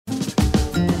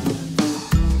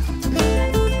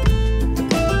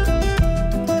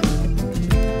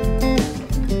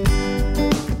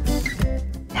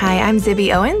I'm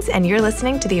Zibby Owens, and you're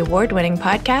listening to the award-winning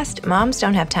podcast, Moms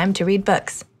Don't Have Time to Read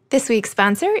Books. This week's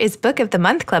sponsor is Book of the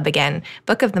Month Club again.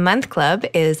 Book of the Month Club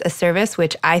is a service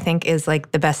which I think is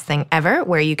like the best thing ever,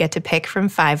 where you get to pick from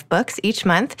 5 books each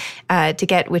month to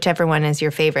get whichever one is your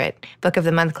favorite. Book of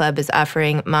the Month Club is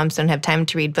offering Moms Don't Have Time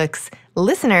to Read Books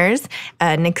listeners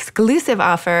an exclusive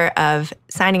offer of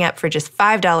signing up for just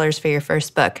 $5 for your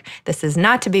first book. This is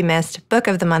not to be missed.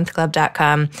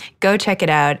 bookofthemonthclub.com. Go check it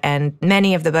out. And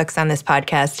many of the books on this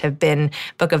podcast have been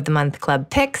Book of the Month Club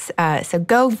picks. So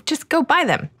go buy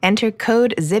them. Enter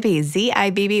code ZIBBY,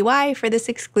 Z-I-B-B-Y, for this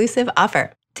exclusive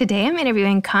offer. Today I'm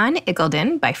interviewing Conn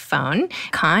Iggulden by phone.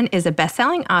 Conn is a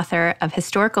best-selling author of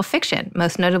historical fiction,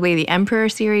 most notably the Emperor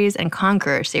series and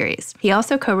Conqueror series. He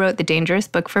also co-wrote The Dangerous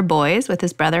Book for Boys with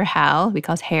his brother Hal, who he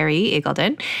calls Harry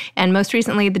Iggulden, and most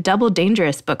recently The Double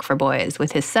Dangerous Book for Boys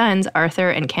with his sons Arthur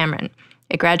and Cameron.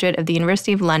 A graduate of the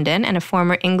University of London and a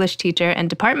former English teacher and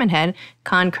department head,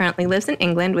 Conn currently lives in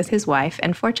England with his wife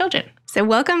and 4 children. So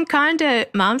welcome, Conn, to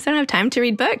Moms Don't Have Time to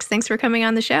Read Books. Thanks for coming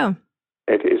on the show.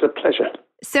 It is a pleasure.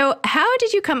 So how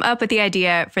did you come up with the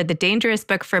idea for The Dangerous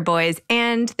Book for Boys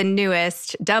and the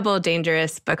newest Double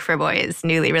Dangerous Book for Boys,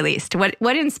 newly released?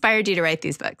 What inspired you to write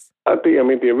these books? The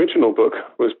original book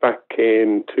was back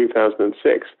in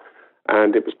 2006,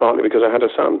 and it was partly because I had a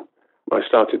son. I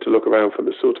started to look around for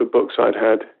the sort of books I'd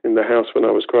had in the house when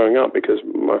I was growing up, because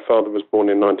my father was born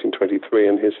in 1923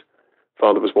 and his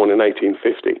father was born in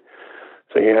 1850.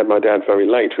 So he had my dad very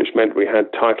late, which meant we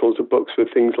had titles of books with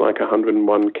things like 101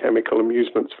 chemical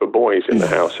amusements for boys in the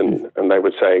house. And they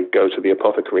would say, go to the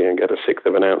apothecary and get 1/6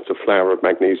 of an ounce of flour of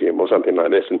magnesium or something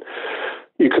like this. And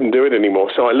you couldn't do it anymore.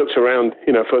 So I looked around,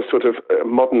 for sort of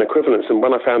modern equivalents. And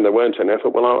when I found there weren't any, I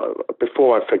thought,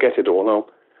 before I forget it all,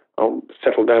 I'll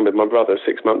settle down with my brother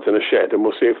 6 months in a shed and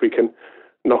we'll see if we can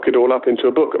knock it all up into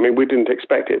a book. We didn't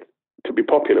expect it to be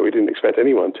popular. We didn't expect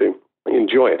anyone to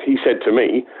enjoy it. He said to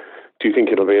me, do you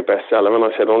think it'll be a bestseller? And I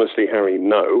said, honestly, Harry,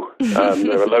 no.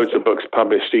 There are loads of books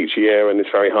published each year, and it's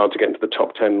very hard to get into the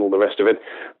top 10 and all the rest of it.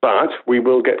 But we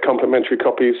will get complimentary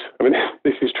copies.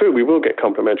 This is true. We will get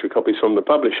complimentary copies from the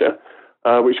publisher,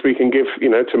 which we can give,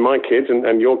 to my kids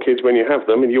and your kids when you have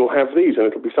them, and you'll have these, and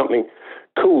it'll be something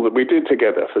cool that we did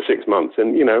together for 6 months.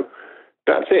 And,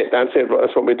 that's it. That's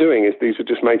what we're doing, is these are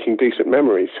just making decent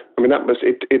memories. That was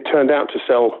it. It turned out to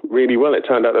sell really well. It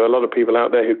turned out there were a lot of people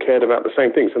out there who cared about the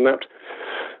same things, and that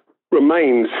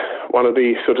remains one of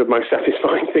the sort of most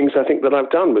satisfying things I think that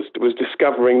I've done was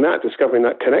discovering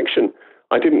that connection.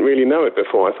 I didn't really know it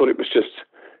before. I thought it was just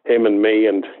him and me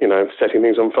and, setting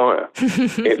things on fire.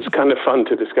 It's kind of fun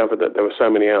to discover that there were so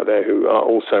many out there who are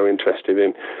also interested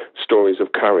in stories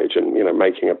of courage and,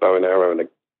 making a bow and arrow and a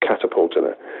catapult and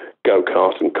a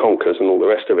go-kart and conkers and all the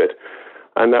rest of it.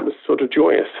 And that was sort of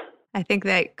joyous. I think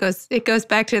that goes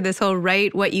back to this whole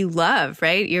write what you love,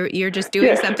 right? You're just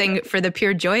doing something for the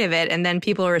pure joy of it, and then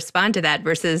people respond to that,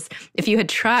 versus if you had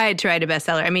tried to write a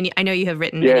bestseller. I know you have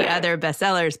written many other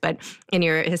bestsellers, but in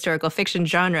your historical fiction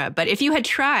genre. But if you had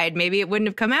tried, maybe it wouldn't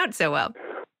have come out so well.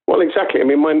 Well, exactly.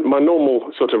 My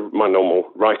normal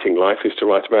writing life is to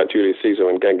write about Julius Caesar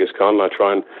and Genghis Khan. I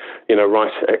try and,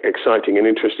 write exciting and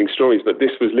interesting stories. But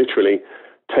this was literally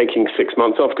taking 6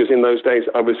 months off, because in those days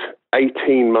I was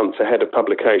 18 months ahead of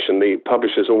publication. The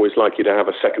publishers always like you to have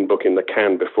a second book in the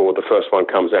can before the first one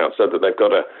comes out, so that they've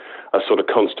got a sort of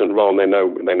constant roll, and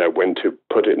they know when to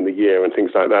put it in the year and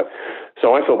things like that.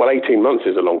 So I thought, 18 months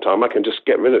is a long time. I can just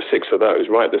get rid of 6 of those,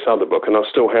 write this other book, and I'll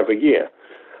still have a year.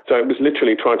 So it was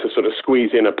literally trying to sort of squeeze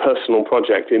in a personal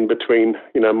project in between,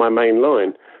 my main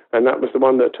line. And that was the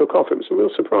one that took off. It was a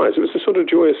real surprise. It was a sort of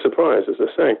joyous surprise, as I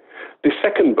say. The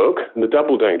second book, The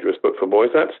Double Dangerous Book for Boys,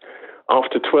 that's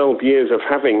after 12 years of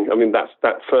having,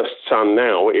 that first son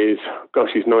now is,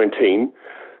 he's 19.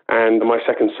 And my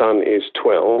second son is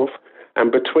 12.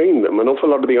 And between them, an awful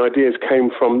lot of the ideas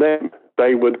came from them.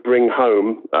 They would bring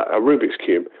home a Rubik's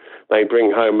Cube. They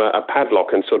bring home a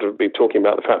padlock and sort of be talking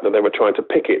about the fact that they were trying to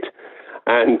pick it.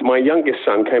 And my youngest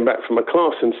son came back from a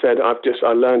class and said, I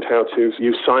learned how to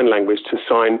use sign language to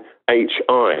sign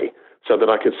HI so that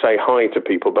I could say hi to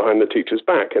people behind the teacher's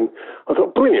back. And I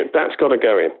thought, brilliant, that's got to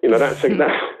go in.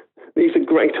 These are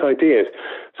great ideas.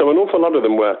 So an awful lot of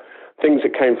them were things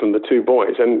that came from the 2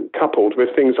 boys, and coupled with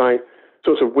things I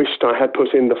sort of wished I had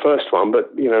put in the first one,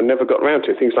 but, never got around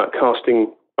to, things like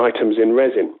casting items in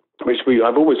resin. which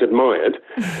I've always admired.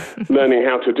 Learning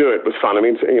how to do it was fun. I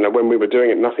mean, when we were doing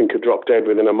it, nothing could drop dead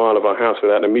within a mile of our house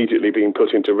without immediately being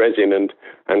put into resin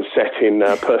and set in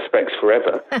Perspex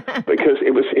forever, because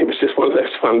it was just one of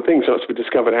those fun things. Once we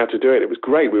discovered how to do it, it was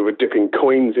great. We were dipping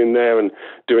coins in there and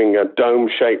doing dome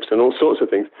shapes and all sorts of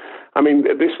things. I mean,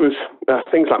 this was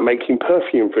things like making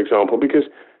perfume, for example, because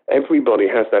everybody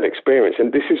has that experience,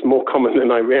 and this is more common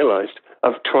than I realized,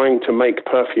 of trying to make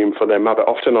perfume for their mother,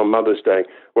 often on Mother's Day,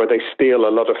 where they steal a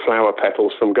lot of flower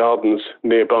petals from gardens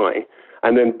nearby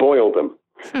and then boil them.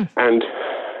 And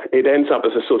it ends up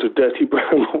as a sort of dirty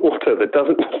brown water that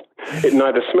it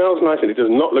neither smells nice and it does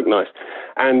not look nice.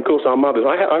 And of course, our mothers,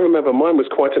 I remember mine was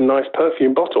quite a nice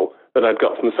perfume bottle that I'd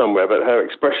got from somewhere, but her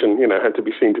expression, had to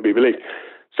be seen to be believed.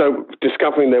 So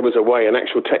discovering there was a way, an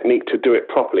actual technique to do it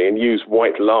properly and use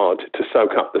white lard to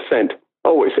soak up the scent.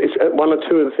 Oh, it's one or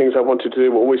two of the things I wanted to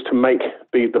do were always to make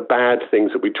the bad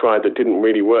things that we tried that didn't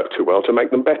really work too well, to make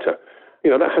them better.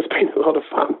 That has been a lot of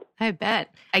fun. I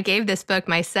bet. I gave this book,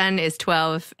 my son is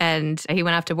 12, and he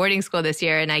went off to boarding school this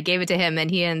year, and I gave it to him, and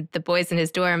he and the boys in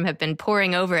his dorm have been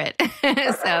poring over it.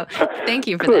 So thank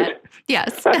you for that.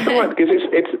 Yes. That's all right, because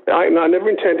I never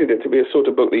intended it to be a sort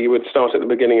of book that you would start at the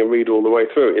beginning and read all the way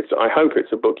through. I hope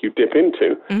it's a book you dip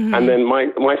into. Mm-hmm. And then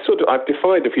I've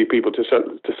defied a few people to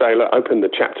say, look, open the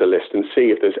chapter list and see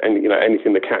if there's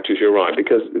anything that catches your eye,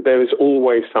 because there is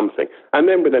always something. And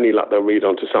then with any luck, they'll read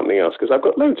on to something else, because I've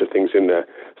got loads of things in there,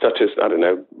 such as,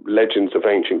 legends of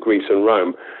ancient Greece and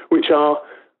Rome, which are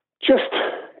just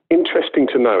interesting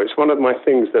to know. It's one of my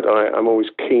things that I'm always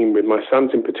keen with my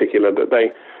sons in particular, that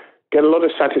they get a lot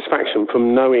of satisfaction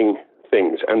from knowing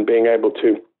things and being able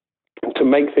to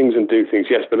make things and do things,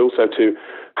 yes, but also to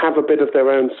have a bit of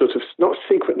their own sort of, not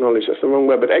secret knowledge, that's the wrong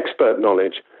word, but expert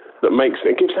knowledge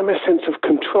that gives them a sense of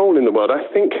control in the world. I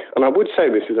think, and I would say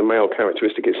this is a male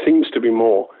characteristic, it seems to be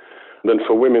more than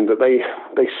for women, that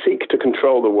they seek to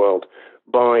control the world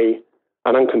by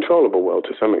an uncontrollable world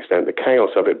to some extent, the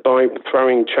chaos of it, by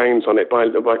throwing chains on it, by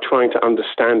trying to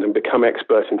understand and become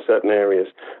experts in certain areas.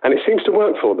 And it seems to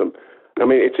work for them. I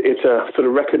mean, it's a sort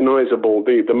of recognizable,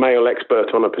 the male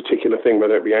expert on a particular thing,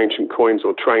 whether it be ancient coins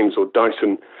or trains or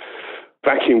Dyson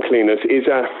vacuum cleaners, is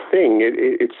a thing.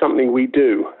 It's something we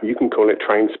do. You can call it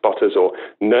train spotters or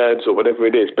nerds or whatever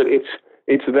it is, but it's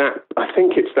that. I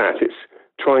think it's that. It's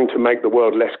trying to make the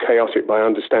world less chaotic by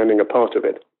understanding a part of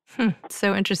it.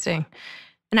 So interesting.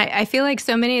 And I feel like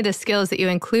so many of the skills that you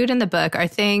include in the book are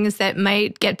things that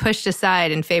might get pushed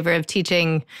aside in favor of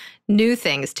teaching new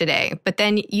things today. But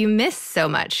then you miss so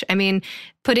much. I mean,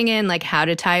 putting in like how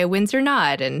to tie a Windsor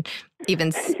knot, and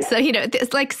even, so,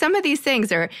 it's like some of these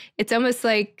things it's almost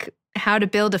like how to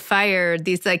build a fire,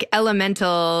 these like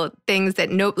elemental things that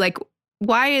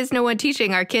why is no one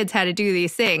teaching our kids how to do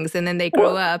these things? And then they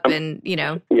grow up and.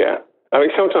 Yeah. I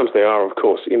mean, sometimes they are, of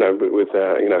course, with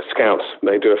Scouts.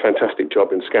 They do a fantastic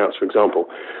job in Scouts, for example.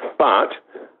 But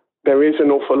there is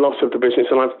an awful lot of the business,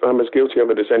 and I'm as guilty of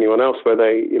it as anyone else, where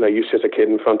you sit a kid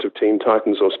in front of Teen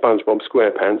Titans or SpongeBob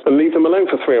SquarePants and leave them alone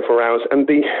for 3 or 4 hours. And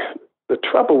the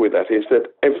trouble with that is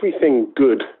that everything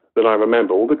good that I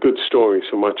remember, all the good stories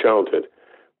from my childhood,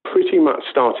 pretty much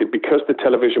started because the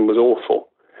television was awful.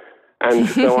 And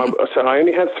so I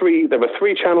only had there were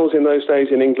 3 channels in those days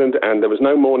in England, and there was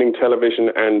no morning television,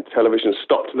 and television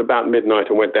stopped at about midnight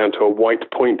and went down to a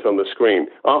white point on the screen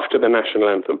after the national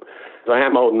anthem. I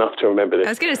am old enough to remember this. I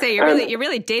was going to say, you're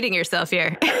really dating yourself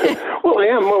here. Well, I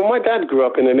am. Well, my dad grew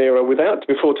up in an era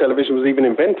before television was even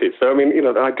invented. So, I mean,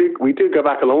 we do go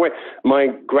back a long way. My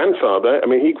grandfather,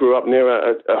 he grew up near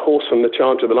a horse from the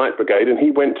Charge of the Light Brigade, and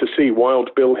he went to see Wild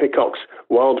Bill Hickok's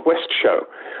Wild West show.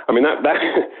 I mean, that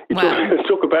wow.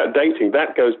 Talk about dating,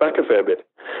 that goes back a fair bit.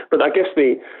 But I guess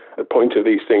the point of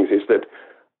these things is that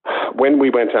when we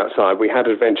went outside, we had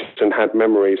adventures and had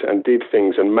memories and did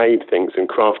things and made things and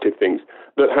crafted things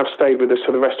that have stayed with us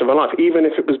for the rest of our life, even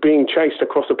if it was being chased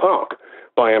across a park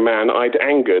by a man I'd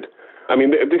angered. I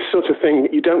mean, this sort of thing,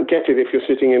 you don't get it if you're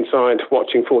sitting inside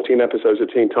watching 14 episodes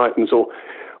of Teen Titans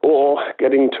or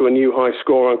getting to a new high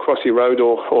score on Crossy Road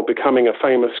or becoming a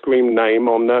famous screen name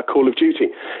on Call of Duty.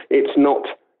 It's not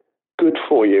good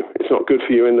for you. It's not good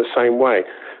for you in the same way.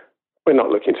 We're not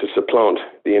looking to supplant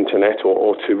the internet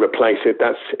or to replace it.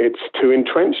 It's too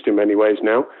entrenched in many ways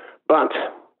now. But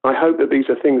I hope that these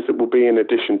are things that will be in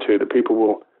addition to, that people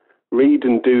will read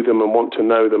and do them and want to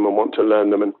know them and want to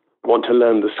learn them and want to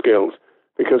learn the skills,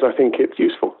 because I think it's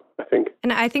useful.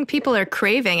 And I think people are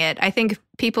craving it. I think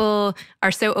people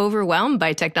are so overwhelmed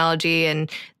by technology and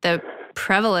the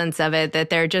prevalence of it, that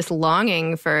they're just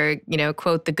longing for,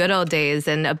 quote, the good old days.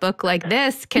 And a book like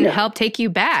this can help take you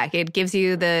back. It gives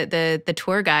you the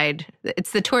tour guide.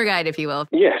 It's the tour guide, if you will.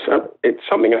 Yes, it's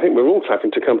something I think we're all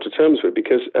having to come to terms with,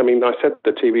 because, I said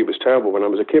the TV was terrible when I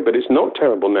was a kid, but it's not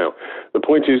terrible now. The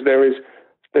point is there's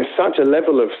such a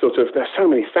level of there's so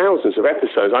many thousands of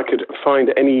episodes. I could find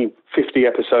any 50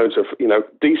 episodes of,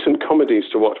 decent comedies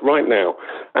to watch right now.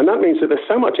 And that means that there's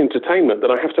so much entertainment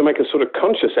that I have to make a sort of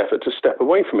conscious effort to step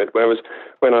away from it. Whereas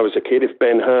when I was a kid, if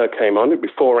Ben-Hur came on, it'd be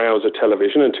 4 hours of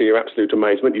television, and to your absolute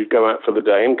amazement, you'd go out for the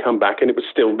day and come back and it would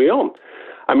still be on.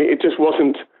 It just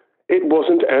wasn't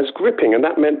as gripping, and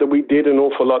that meant that we did an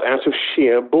awful lot out of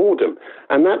sheer boredom.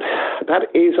 And that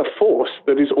is a force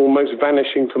that is almost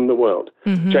vanishing from the world.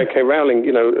 Mm-hmm. J.K. Rowling,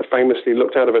 famously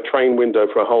looked out of a train window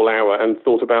for a whole hour and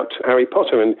thought about Harry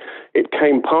Potter, and it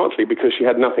came partly because she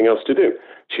had nothing else to do.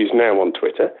 She's now on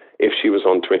Twitter. If she was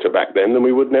on Twitter back then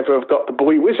we would never have got the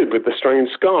boy wizard with the strange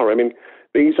scar.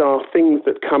 These are things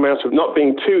that come out of not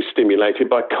being too stimulated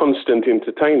by constant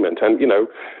entertainment. And,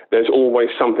 there's always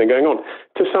something going on.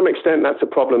 To some extent, that's a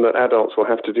problem that adults will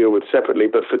have to deal with separately.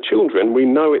 But for children, we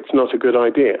know it's not a good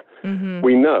idea. Mm-hmm.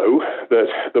 We know that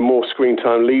the more screen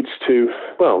time leads to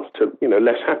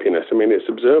less happiness. It's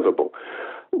observable.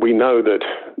 We know that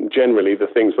generally the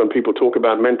things when people talk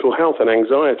about mental health and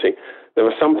anxiety, there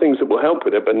are some things that will help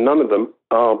with it, but none of them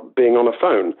are being on a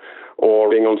phone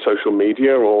or being on social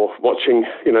media or watching,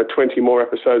 20 more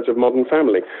episodes of Modern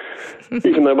Family.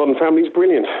 Even though Modern Family is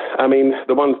brilliant.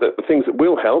 The things that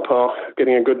will help are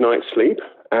getting a good night's sleep.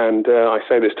 And I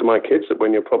say this to my kids, that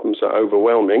when your problems are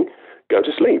overwhelming, go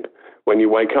to sleep. When you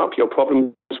wake up, your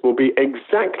problems will be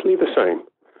exactly the same,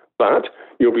 but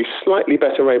you'll be slightly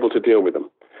better able to deal with them.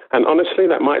 And honestly,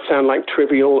 that might sound like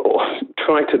trivial or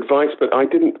trite advice, but I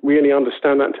didn't really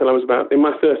understand that until I was about in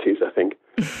my 30s, I think.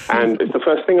 And it's the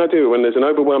first thing I do. When there's an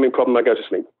overwhelming problem, I go to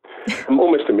sleep,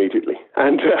 almost immediately.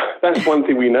 And that's one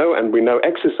thing we know. And we know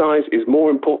exercise is more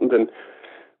important than,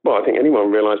 I think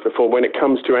anyone realized before when it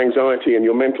comes to anxiety and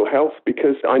your mental health,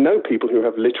 because I know people who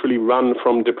have literally run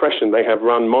from depression. They have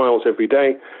run miles every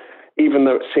day. Even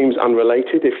though it seems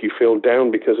unrelated, if you feel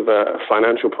down because of a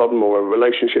financial problem or a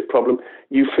relationship problem,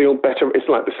 you feel better. It's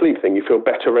like the sleep thing. You feel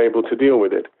better able to deal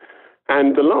with it.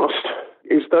 And the last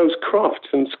is those crafts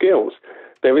and skills.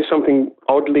 There is something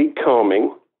oddly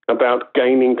calming about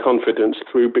gaining confidence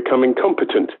through becoming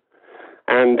competent.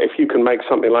 And if you can make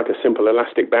something like a simple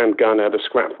elastic band gun out of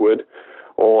scrap wood,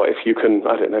 or if you can,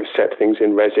 set things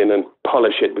in resin and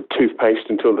polish it with toothpaste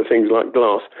until the thing's like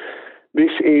glass,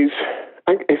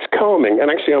 it's calming.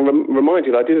 And actually, I'm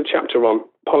reminded, I did a chapter on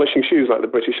polishing shoes like the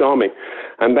British Army,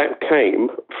 and that came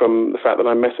from the fact that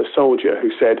I met a soldier who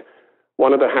said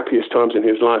one of the happiest times in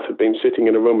his life had been sitting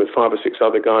in a room with 5 or 6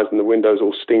 other guys and the windows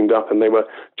all steamed up, and they were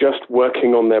just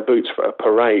working on their boots for a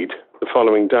parade the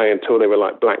following day until they were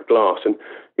like black glass. And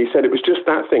he said it was just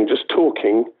that thing, just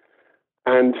talking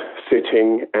and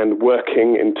sitting and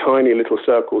working in tiny little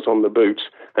circles on the boots.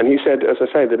 And he said, as I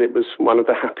say, that it was one of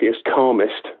the happiest,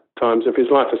 calmest times of his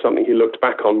life, as something he looked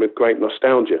back on with great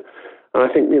nostalgia. And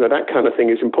I think, that kind of thing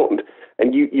is important.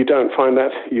 And you don't find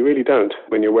that, you really don't,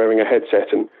 when you're wearing a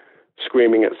headset and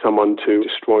screaming at someone to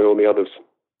destroy all the others.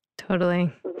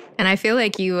 Totally. And I feel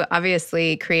like you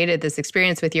obviously created this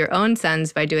experience with your own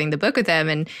sons by doing the book with them.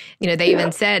 And, they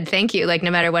even said, thank you. Like,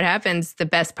 no matter what happens, the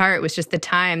best part was just the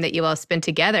time that you all spent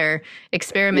together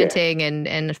experimenting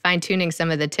and fine-tuning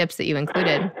some of the tips that you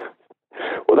included.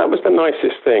 Well, that was the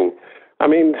nicest thing.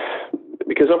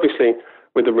 Because obviously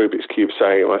with the Rubik's Cube,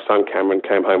 say, my son Cameron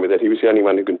came home with it. He was the only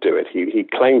one who could do it. He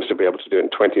claims to be able to do it in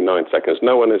 29 seconds.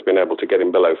 No one has been able to get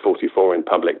him below 44 in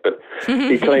public, but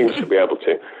he claims to be able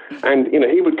to. And,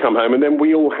 he would come home and then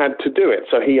we all had to do it.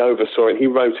 So he oversaw it. He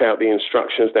wrote out the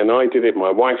instructions. Then I did it.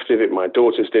 My wife did it. My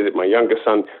daughters did it. My younger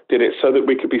son did it, so that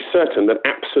we could be certain that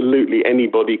absolutely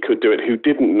anybody could do it who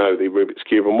didn't know the Rubik's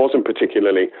Cube and wasn't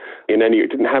particularly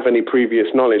didn't have any previous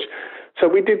knowledge. So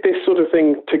we did this sort of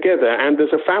thing together and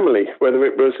as a family, whether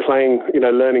it was playing,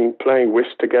 playing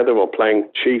whist together or playing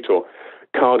cheat or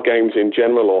card games in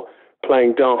general or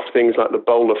playing daft things like the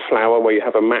bowl of flour where you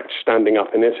have a match standing up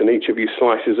in it and each of you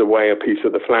slices away a piece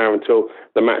of the flour until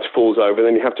the match falls over.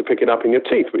 Then you have to pick it up in your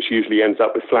teeth, which usually ends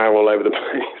up with flour all over the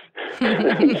place.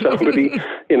 And somebody,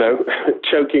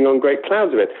 choking on great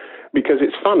clouds of it because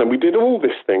it's fun. And we did all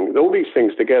these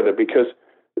things together because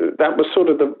that was sort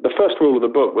of the first rule of the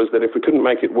book was that if we couldn't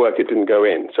make it work, it didn't go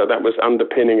in. So that was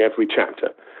underpinning every chapter.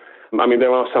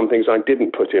 There are some things I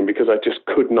didn't put in because I just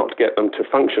could not get them to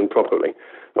function properly.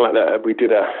 Like that, we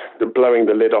did the blowing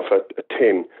the lid off a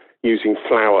tin using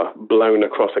flour blown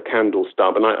across a candle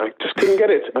stub, and I just couldn't get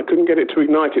it. I couldn't get it to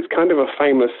ignite. It's kind of a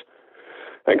famous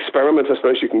experiment, I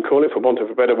suppose you can call it, for want of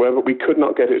a better word, but we could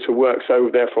not get it to work, so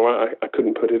therefore I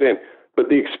couldn't put it in. But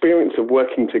the experience of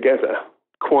working together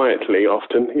quietly,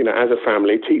 often, as a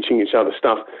family, teaching each other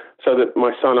stuff, so that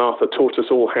my son Arthur taught us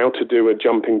all how to do a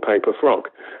jumping paper frog,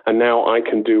 and now I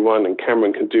can do one and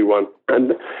Cameron can do one.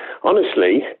 And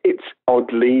honestly, it's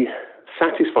oddly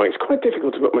satisfying. It's quite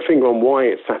difficult to put my finger on why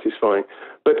it's satisfying,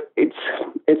 but it's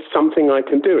something I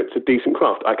can do. It's a decent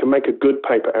craft. I can make a good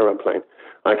paper aeroplane.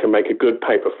 I can make a good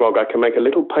paper frog. I can make a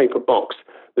little paper box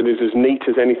that is as neat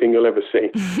as anything you'll ever see.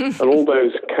 And all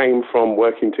those came from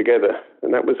working together.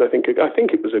 And that was, I think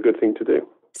it was a good thing to do.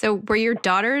 So were your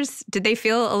daughters, did they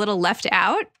feel a little left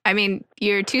out? I mean,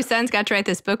 your two sons got to write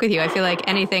this book with you. I feel like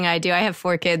anything I do, I have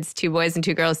 4 kids, 2 boys and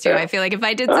 2 girls too. Yeah. I feel like if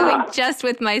I did something just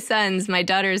with my sons, my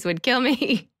daughters would kill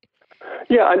me.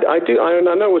 Yeah, I do. I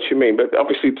know what you mean, but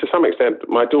obviously to some extent,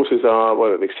 my daughters are,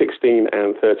 16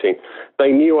 and 13.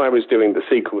 They knew I was doing the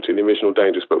sequel to the original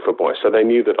Dangerous Book for Boys, so they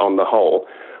knew that on the whole,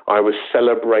 I was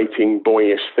celebrating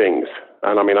boyish things.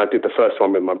 And I mean, I did the first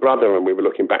one with my brother, and we were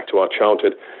looking back to our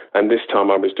childhood. And this time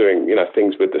I was doing,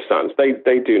 things with the sons.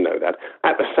 They do know that.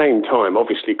 At the same time,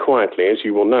 obviously, quietly, as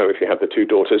you will know if you have the 2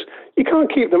 daughters, you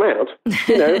can't keep them out.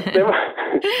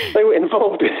 They were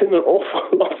involved in an awful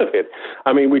lot of it.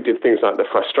 I mean, we did things like the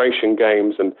frustration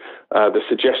games and the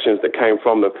suggestions that came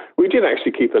from them. We did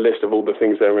actually keep a list of all the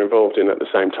things they were involved in at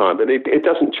the same time, but it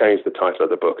doesn't change the title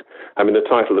of the book. I mean, the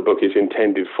title of the book is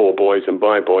intended for boys and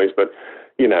by boys, but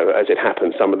as it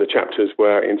happens, some of the chapters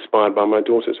were inspired by my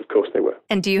daughters. Of course they were.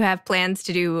 And do you have plans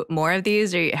to do more of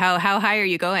these? Or how high are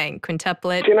you going?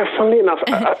 Quintuplet? Funnily enough,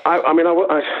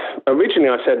 originally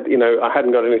I said, I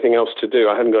hadn't got anything else to do.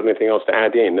 I hadn't got anything else to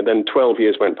add in. And then 12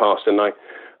 years went past and I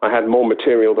had more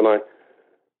material than I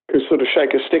could sort of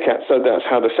shake a stick at. So that's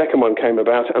how the second one came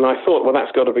about. And I thought, well,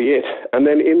 that's got to be it. And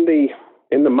then in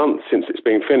the month since it's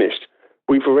been finished,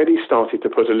 we've already started to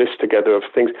put a list together of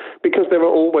things, because there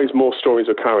are always more stories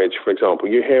of courage, for example.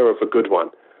 You hear of a good one.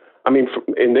 I mean,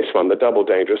 in this one, The Double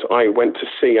Dangerous, I went to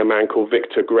see a man called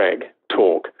Victor Gregg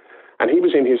talk, and he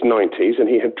was in his 90s, and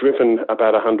he had driven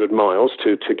about 100 miles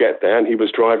to get there, and he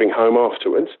was driving home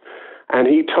afterwards, and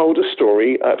he told a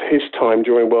story of his time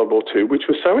during World War II, which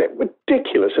was so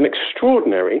ridiculous and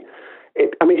extraordinary.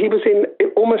 He was in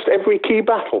almost every key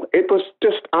battle. It was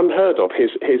just unheard of.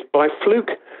 His by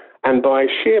fluke and by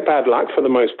sheer bad luck, for the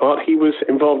most part, he was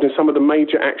involved in some of the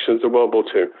major actions of World War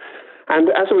II. And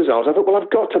as a result, I thought, well, I've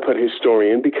got to put his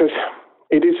story in, because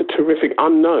it is a terrific,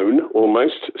 unknown,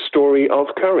 almost, story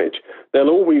of courage. There'll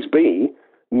always be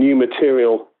new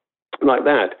material like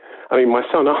that. I mean, my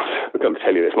son Arthur, I've got to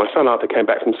tell you this, my son Arthur came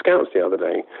back from Scouts the other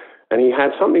day, and he had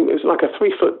something, it was like a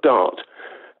 3-foot dart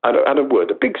out of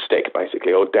wood, a big stick,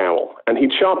 basically, or dowel. And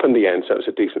he'd sharpened the end, so it was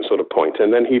a decent sort of point,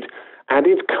 and then he'd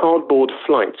added cardboard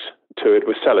flights to it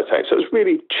with sellotape. So it was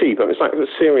really cheap. It was like the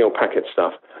cereal packet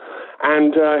stuff.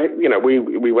 And,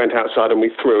 we went outside and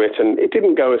we threw it, and it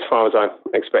didn't go as far as I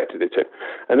expected it to.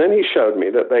 And then he showed me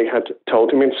that they had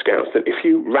told him in Scouts that if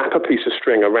you wrap a piece of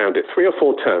string around it 3 or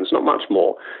 4 turns, not much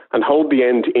more, and hold the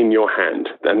end in your hand,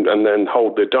 and then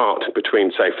hold the dart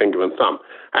between, say, finger and thumb,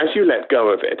 as you let go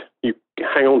of it, you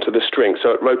hang on to the string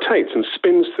so it rotates and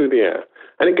spins through the air,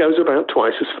 and it goes about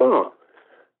twice as far.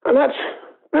 And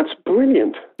that's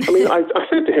brilliant. I mean, I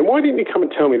said to him, why didn't you come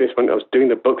and tell me this when I was doing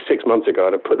the book 6 months ago?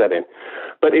 I'd have put that in.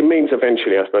 But it means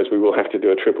eventually, I suppose, we will have to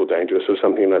do a Triple Dangerous or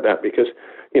something like that, because,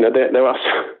 there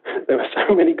are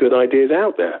so many good ideas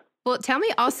out there. Well, tell me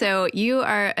also, you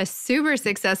are a super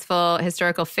successful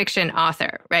historical fiction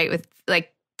author, right? With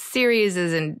like series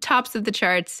and tops of the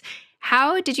charts.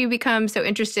 How did you become so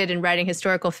interested in writing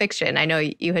historical fiction? I know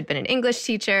you had been an English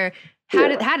teacher. How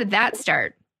did that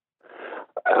start?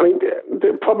 I mean,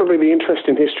 probably the interest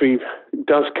in history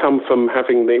does come from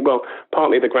having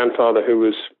partly the grandfather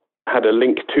who had a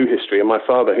link to history, and my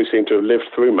father, who seemed to have lived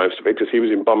through most of it, because he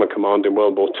was in Bomber Command in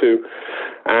World War II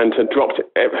and had dropped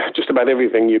just about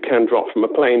everything you can drop from a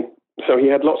plane. So he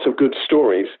had lots of good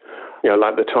stories,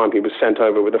 like the time he was sent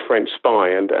over with a French spy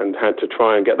and had to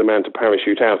try and get the man to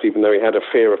parachute out, even though he had a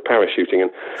fear of parachuting.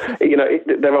 And,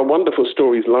 there are wonderful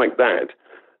stories like that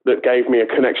gave me a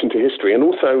connection to history. And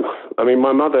also, I mean,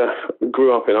 my mother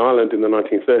grew up in Ireland in the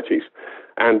 1930s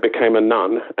and became a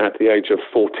nun at the age of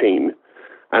 14,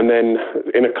 and then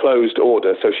in a closed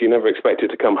order, so she never expected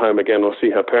to come home again or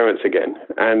see her parents again.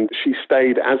 And she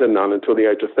stayed as a nun until the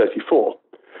age of 34.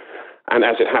 And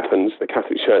as it happens, the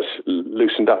Catholic Church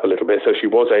loosened up a little bit, so she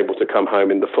was able to come home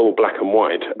in the full black and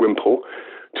white wimple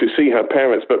to see her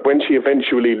parents. But when she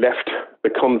eventually left the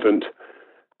convent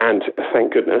and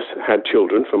thank goodness had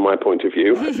children from my point of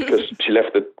view, because she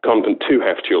left the convent to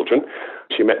have children.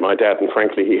 She met my dad, and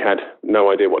frankly, he had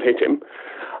no idea what hit him.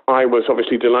 I was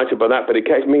obviously delighted by that, but it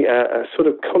gave me a sort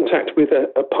of contact with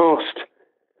a past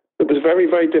that was very,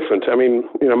 very different. I mean,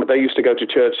 they used to go to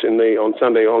church on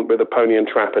Sunday with a pony and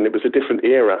trap, and it was a different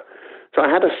era. So I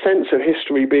had a sense of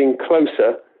history being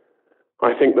closer,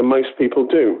 I think, than most people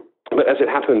do. But as it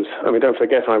happens, don't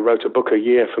forget, I wrote a book a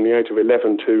year from the age of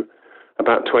 11 to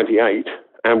about 28,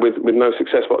 and with no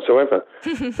success whatsoever.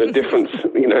 The difference,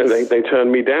 they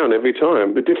turned me down every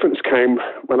time. The difference came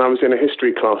when I was in a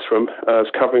history classroom. I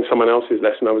was covering someone else's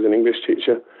lesson. I was an English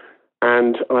teacher,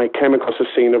 and I came across a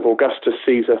scene of Augustus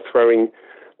Caesar throwing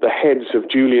the heads of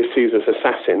Julius Caesar's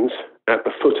assassins at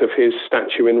the foot of his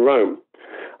statue in Rome.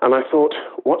 And I thought,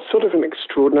 what sort of an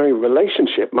extraordinary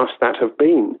relationship must that have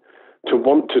been to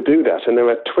want to do that? And there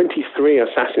were 23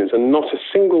 assassins, and not a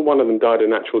single one of them died a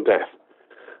natural death.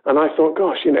 And I thought,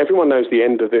 gosh, everyone knows the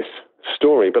end of this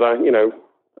story, but I'd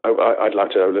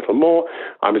like to know a little more.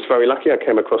 I was very lucky. I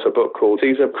came across a book called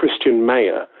Caesar, Christian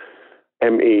Meyer,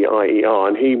 Meier,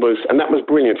 and that was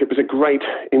brilliant. It was a great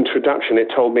introduction. It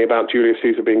told me about Julius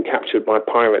Caesar being captured by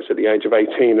pirates at the age of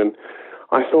 18, and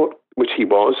I thought, which he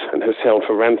was, and has held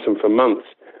for ransom for months.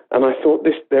 And I thought,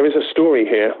 there is a story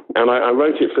here, and I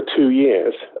wrote it for 2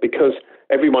 years because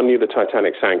everyone knew the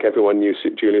Titanic sank, everyone knew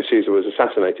Julius Caesar was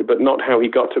assassinated, but not how he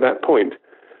got to that point.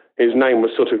 His name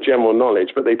was sort of general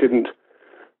knowledge, but they didn't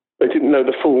know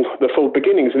the full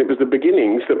beginnings, and it was the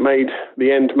beginnings that made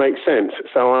the end make sense.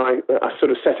 So I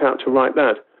sort of set out to write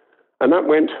that, and that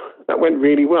went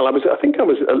really well. I think I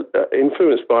was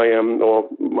influenced by, or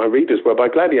my readers were, by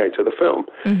Gladiator, the film,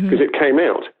 because it came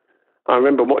out. I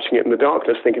remember watching it in the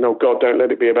darkness thinking, oh, God, don't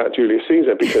let it be about Julius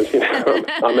Caesar because,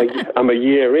 I'm a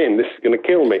year in, this is going to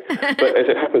kill me. But as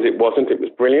it happens, it wasn't. It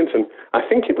was brilliant. And I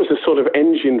think it was a sort of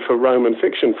engine for Roman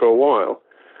fiction for a while.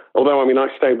 Although, I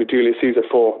stayed with Julius Caesar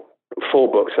for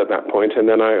 4 books at that point, and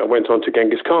then I went on to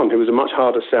Genghis Khan, who was a much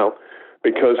harder sell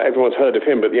because everyone's heard of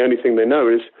him, but the only thing they know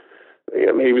is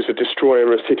he was a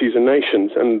destroyer of cities and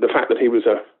nations. And the fact that he was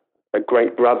a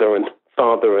great brother and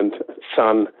father and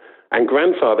son and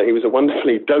grandfather, he was a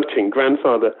wonderfully doting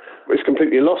grandfather, was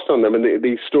completely lost on them. And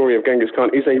the story of Genghis Khan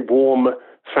is a warm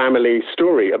family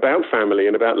story about family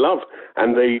and about love.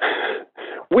 And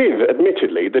with,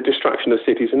 admittedly, the destruction of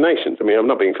cities and nations. I'm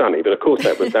not being funny, but of course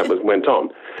that went on.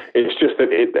 It's just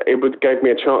that it gave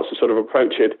me a chance to sort of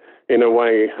approach it in a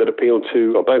way that appealed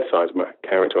to both sides of my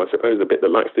character, I suppose, the bit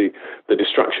that likes the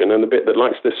destruction and the bit that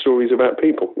likes the stories about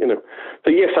people,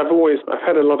 So yes, I've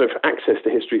had a lot of access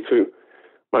to history through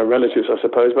my relatives, I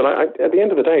suppose, but at the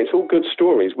end of the day, it's all good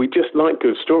stories. We just like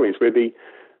good stories. We're the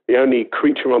only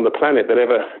creature on the planet that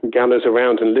ever gathers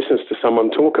around and listens to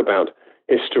someone talk about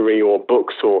history or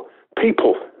books or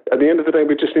people. At the end of the day,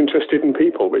 we're just interested in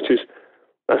people,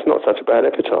 that's not such a bad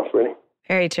epitaph, really.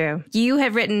 Very true. You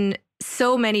have written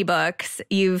so many books.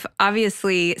 You've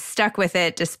obviously stuck with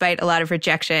it despite a lot of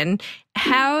rejection.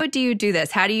 How do you do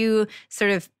this? How do you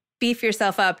sort of beef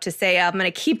yourself up to say, I'm going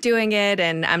to keep doing it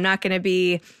and I'm not going to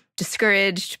be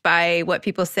discouraged by what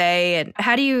people say? And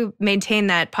how do you maintain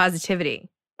that positivity?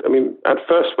 At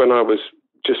first, when I was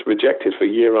just rejected for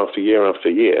year after year after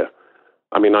year,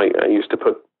 I used to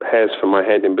put hairs from my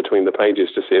head in between the pages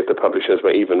to see if the publishers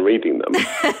were even reading them.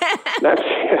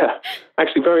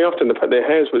 Actually, very often the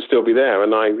hairs would still be there,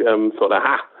 and I thought,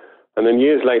 aha. And then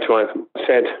years later, I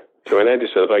said to an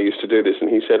editor that I used to do this, and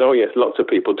he said, oh, yes, lots of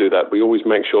people do that. We always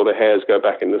make sure the hairs go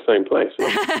back in the same place,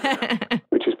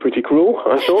 which is pretty cruel,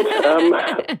 I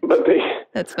thought. But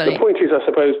That's funny. The point is, I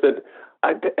suppose, that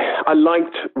I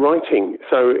liked writing.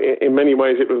 So in many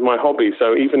ways, it was my hobby.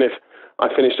 So even if I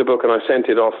finished a book and I sent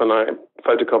it off and I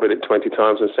photocopied it 20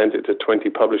 times and sent it to 20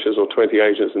 publishers or 20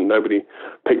 agents and nobody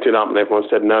picked it up and everyone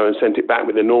said no and sent it back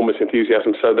with enormous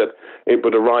enthusiasm so that it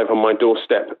would arrive on my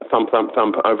doorstep, thump, thump,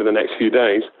 thump, over the next few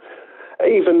days.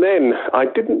 Even then, I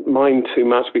didn't mind too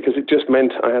much because it just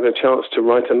meant I had a chance to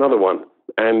write another one.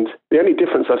 And the only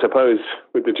difference, I suppose,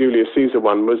 with the Julius Caesar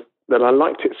one was that I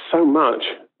liked it so much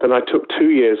that I took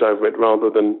 2 years over it rather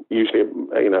than usually,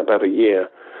 about a year.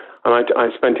 And I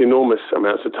spent enormous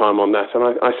amounts of time on that.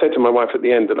 And I said to my wife at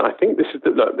the end that I think this is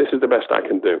the best I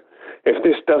can do. If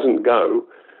this doesn't go,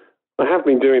 I have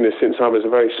been doing this since I was a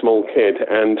very small kid.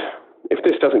 And if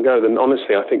this doesn't go, then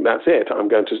honestly, I think that's it. I'm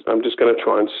just going to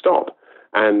try and stop.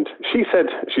 And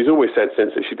she's always said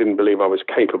since that she didn't believe I was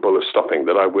capable of stopping,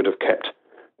 that I would have kept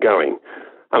going.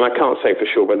 And I can't say for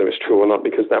sure whether it's true or not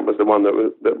because that was the one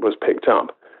that was picked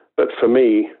up. But for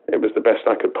me, it was the best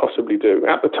I could possibly do.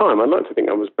 At the time, I'd like to think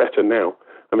I was better now.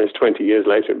 I mean, it's 20 years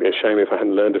later. It'd be a shame if I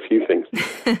hadn't learned a few things.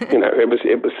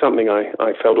 It was something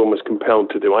I felt almost compelled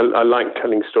to do. I like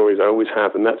telling stories. I always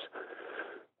have, and that's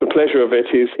the pleasure of it.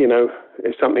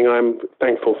 Is something I'm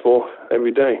thankful for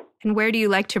every day. And where do you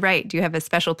like to write? Do you have a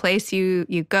special place you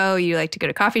go? You like to go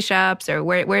to coffee shops, or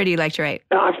where do you like to write?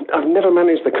 I've never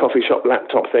managed the coffee shop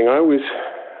laptop thing. I always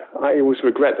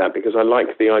regret that because I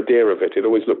like the idea of it. It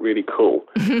always looked really cool.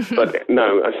 But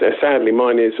no, sadly,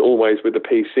 mine is always with the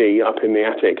PC up in the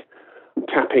attic,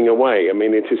 tapping away. I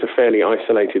mean, it is a fairly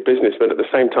isolated business, but at the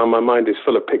same time, my mind is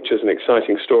full of pictures and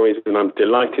exciting stories, and I'm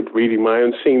delighted reading my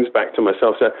own scenes back to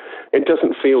myself. So it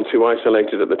doesn't feel too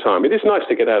isolated at the time. It is nice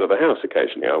to get out of the house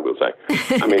occasionally, I will say.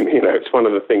 I mean, it's one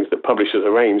of the things that publishers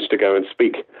arrange to go and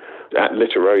speak at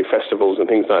literary festivals and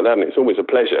things like that, and it's always a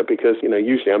pleasure because,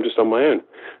 usually I'm just on my own.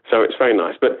 So it's very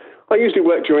nice. But I usually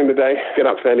work during the day, get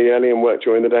up fairly early and work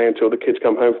during the day until the kids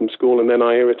come home from school, and then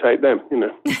I irritate them,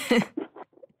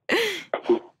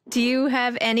 Do you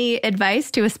have any advice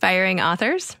to aspiring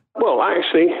authors? Well,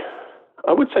 actually,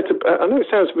 I would say I know it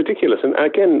sounds ridiculous, and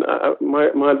again,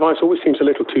 my advice always seems a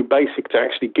little too basic to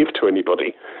actually give to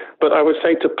anybody, but I would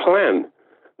say to plan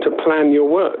your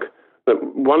work. That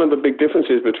one of the big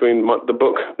differences between the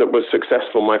book that was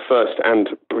successful, my first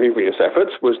and previous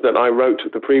efforts, was that I wrote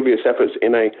the previous efforts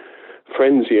in a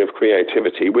frenzy of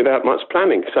creativity without much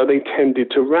planning, so they tended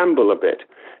to ramble a bit.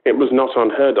 It was not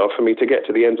unheard of for me to get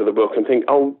to the end of the book and think,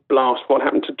 oh, blast, what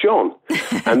happened to John?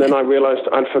 And then I realized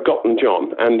I'd forgotten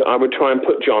John, and I would try and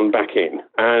put John back in.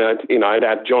 And, I'd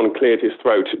add John cleared his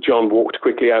throat, John walked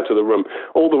quickly out of the room,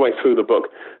 all the way through the book,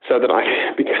 so that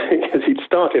because he'd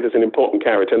started as an important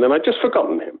character, and then I'd just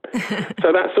forgotten him.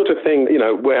 So that sort of thing,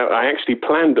 where I actually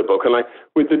planned the book. And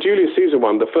with the Julius Caesar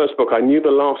one, the first book, I knew the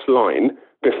last line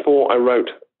before I wrote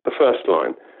the first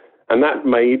line. And that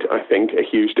made, I think, a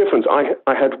huge difference. I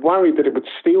had worried that it would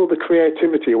steal the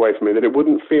creativity away from me, that it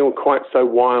wouldn't feel quite so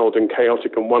wild and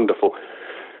chaotic and wonderful.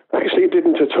 Actually, it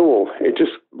didn't at all. It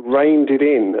just reined it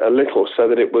in a little so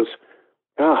that it was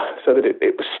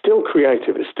it was still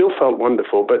creative. It still felt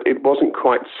wonderful, but it wasn't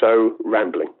quite so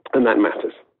rambling. And that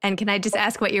matters. And can I just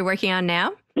ask what you're working on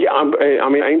now? Yeah, I'm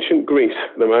in ancient Greece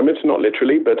at the moment, not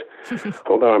literally, but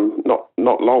although I'm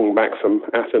not long back from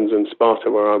Athens and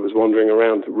Sparta, where I was wandering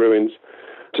around the ruins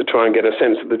to try and get a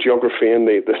sense of the geography and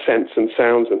the scents and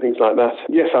sounds and things like that.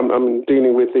 Yes, I'm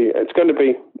dealing with it's going to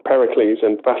be Pericles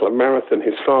and Battle of Marathon,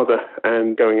 his father,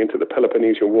 and going into the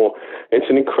Peloponnesian War. It's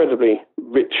an incredibly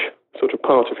rich sort of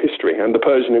part of history, and the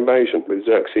Persian invasion with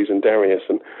Xerxes and Darius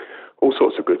and all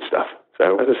sorts of good stuff.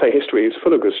 So, as I say, history is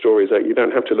full of good stories that you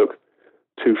don't have to look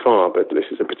too far, but this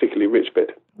is a particularly rich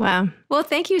bit. Wow. Well,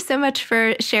 thank you so much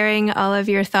for sharing all of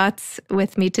your thoughts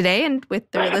with me today and with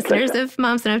the listeners of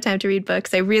Moms Don't Have Time to Read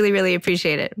Books. I really, really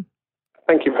appreciate it.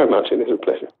 Thank you very much. It is a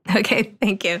pleasure. Okay.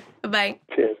 Thank you. Bye-bye.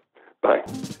 Cheers. Bye.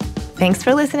 Thanks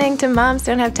for listening to Moms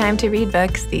Don't Have Time to Read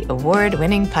Books, the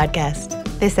award-winning podcast.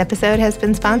 This episode has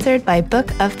been sponsored by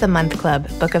Book of the Month Club.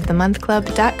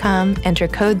 bookofthemonthclub.com. Enter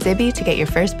code ZIBBY to get your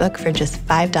first book for just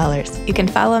 $5. You can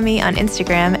follow me on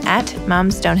Instagram at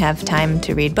Moms Don't Have Time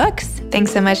to Read Books.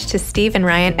 Thanks so much to Steve and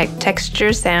Ryan at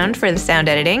Texture Sound for the sound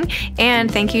editing.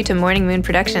 And thank you to Morning Moon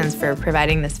Productions for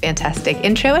providing this fantastic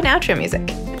intro and outro music.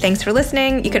 Thanks for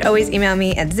listening. You could always email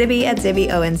me at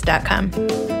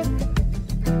zibby@zibbyowens.com.